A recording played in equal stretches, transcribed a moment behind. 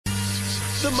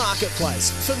The marketplace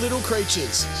for little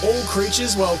creatures. All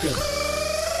creatures welcome.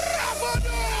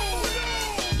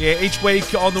 Yeah, each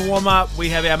week on the warm-up, we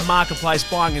have our marketplace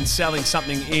buying and selling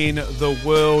something in the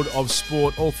world of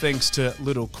sport, all thanks to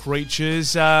little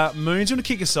creatures. Moons, you want to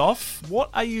kick us off?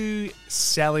 What are you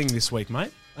selling this week,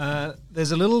 mate?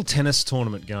 There's a little tennis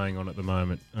tournament going on at the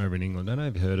moment over in England. I don't know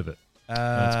if you've heard of it.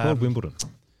 It's called Wimbledon.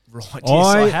 Right, yes,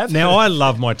 I have. Now, I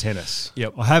love my tennis.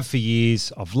 Yep. I have for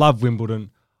years. I've loved Wimbledon.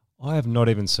 I have not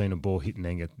even seen a ball hit an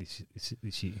anger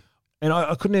this year. And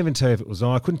I couldn't even tell you if it was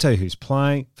on. I couldn't tell you who's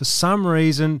playing. For some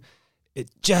reason,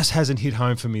 it just hasn't hit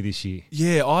home for me this year.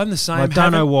 Yeah, I'm the same. I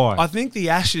don't know why. I think the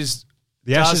Ashes...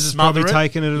 The Ashes has probably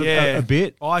taken it a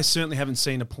bit. I certainly haven't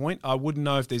seen a point. I wouldn't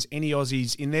know if there's any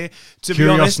Aussies in there. To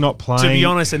not playing. To be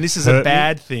honest, and this is a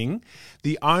bad thing,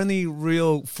 the only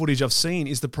real footage I've seen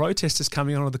is the protesters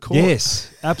coming onto the court.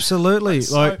 Yes, absolutely.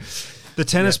 The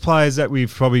tennis players that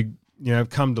we've probably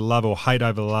come to love or hate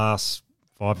over the last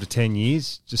 5 to 10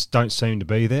 years just don't seem to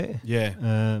be there.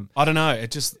 Yeah, I don't know.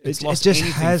 It just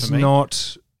has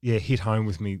not hit home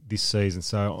with me this season.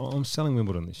 So I'm selling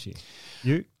Wimbledon this year.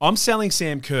 You? I'm selling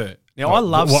Sam Kerr. Now, I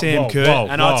love Sam Kerr,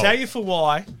 and I'll tell you for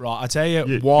why. Right, I'll tell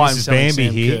you why I'm selling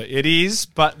Sam Kerr. It is,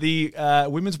 but the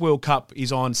Women's World Cup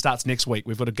starts next week.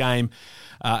 We've got a game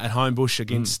at Homebush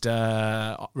against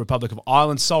Republic of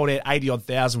Ireland. Sold out 80-odd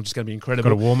thousand, which is going to be incredible.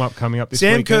 Got a warm-up coming up this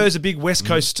Sam weekend. Kerr's a big West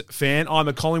Coast fan. I'm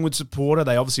a Collingwood supporter.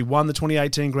 They obviously won the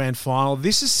 2018 Grand Final.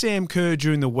 This is Sam Kerr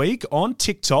during the week on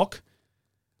TikTok.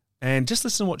 And just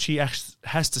listen to what she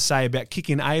has to say about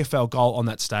kicking an AFL goal on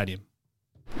that stadium.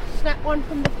 Snap one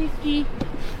from the 50.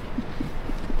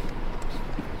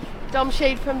 Dom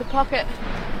sheed from the pocket.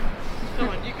 Come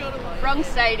on, you got it. Wrong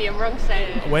stadium.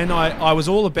 When I was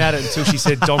all about it until she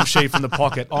said Dom sheed from the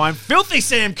pocket. I'm filthy,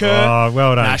 Sam Kerr. Oh,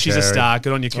 well done, she's a star.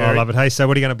 Good on you, Kerr. I love it. Hey, so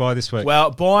what are you going to buy this week?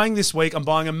 Well, buying this week, I'm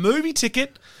buying a movie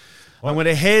ticket. I'm going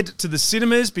to head to the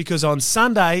cinemas because on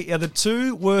Sunday are the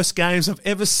two worst games I've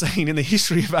ever seen in the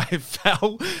history of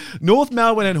AFL. North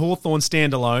Melbourne and Hawthorn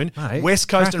stand alone. Hey, West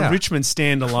Coast cracker. and Richmond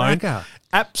stand alone. Cracker.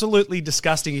 Absolutely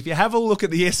disgusting. If you have a look at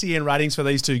the SEN ratings for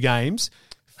these two games,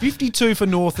 52 for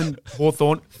North and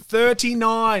Hawthorn,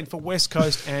 39 for West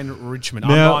Coast and Richmond.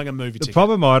 Now, I'm buying a movie ticket. The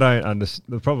problem I don't understand,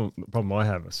 the problem I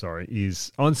have,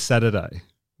 is on Saturday.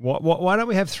 Why don't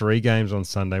we have 3 games on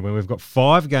Sunday when we've got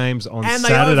 5 games on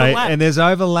Saturday and there's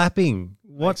overlapping?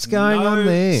 What's going on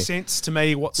there? Sense to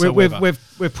me whatsoever.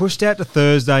 We've pushed out to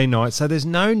Thursday night, so there's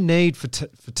no need for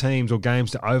teams or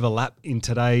games to overlap in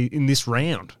this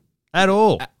round at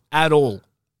all. At all.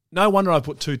 No wonder I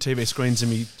put 2 TV screens in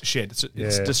my shed.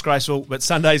 It's disgraceful. But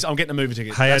Sundays, I'm getting a movie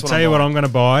ticket. Hey, I'll tell you what I'm going to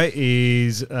buy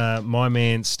is my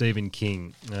man Stephen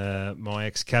King, my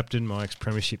ex-captain, my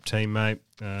ex-premiership teammate,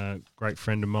 great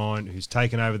friend of mine who's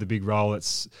taken over the big role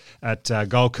at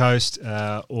Gold Coast.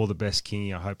 All the best,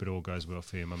 Kingy. I hope it all goes well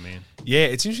for you, my man. Yeah,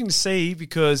 it's interesting to see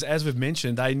because, as we've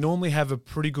mentioned, they normally have a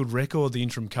pretty good record, the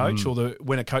interim coach, or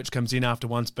when a coach comes in after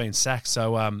one's been sacked.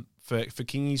 So, for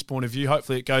Kingy's point of view,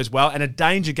 hopefully it goes well. And a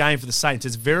danger game for the Saints.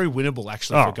 It's very winnable,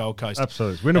 actually, for Gold Coast.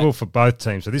 Absolutely. It's winnable for both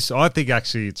teams. So I think,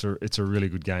 actually, it's a really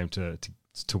good game to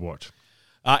watch.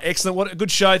 Excellent. What a good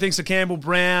show. Thanks to Campbell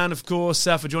Brown, of course,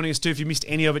 for joining us too. If you missed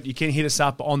any of it, you can hit us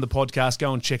up on the podcast.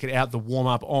 Go and check it out, the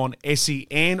warm-up on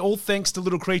SEN. All thanks to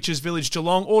Little Creatures Village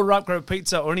Geelong. Order up, grab a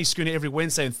pizza or any schooner every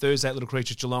Wednesday and Thursday at Little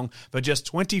Creatures Geelong for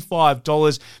just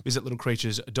 $25. Visit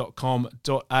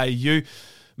littlecreatures.com.au.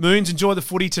 Moons, enjoy the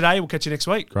footy today. We'll catch you next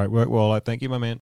week. Great work, Wallo. Thank you, my man.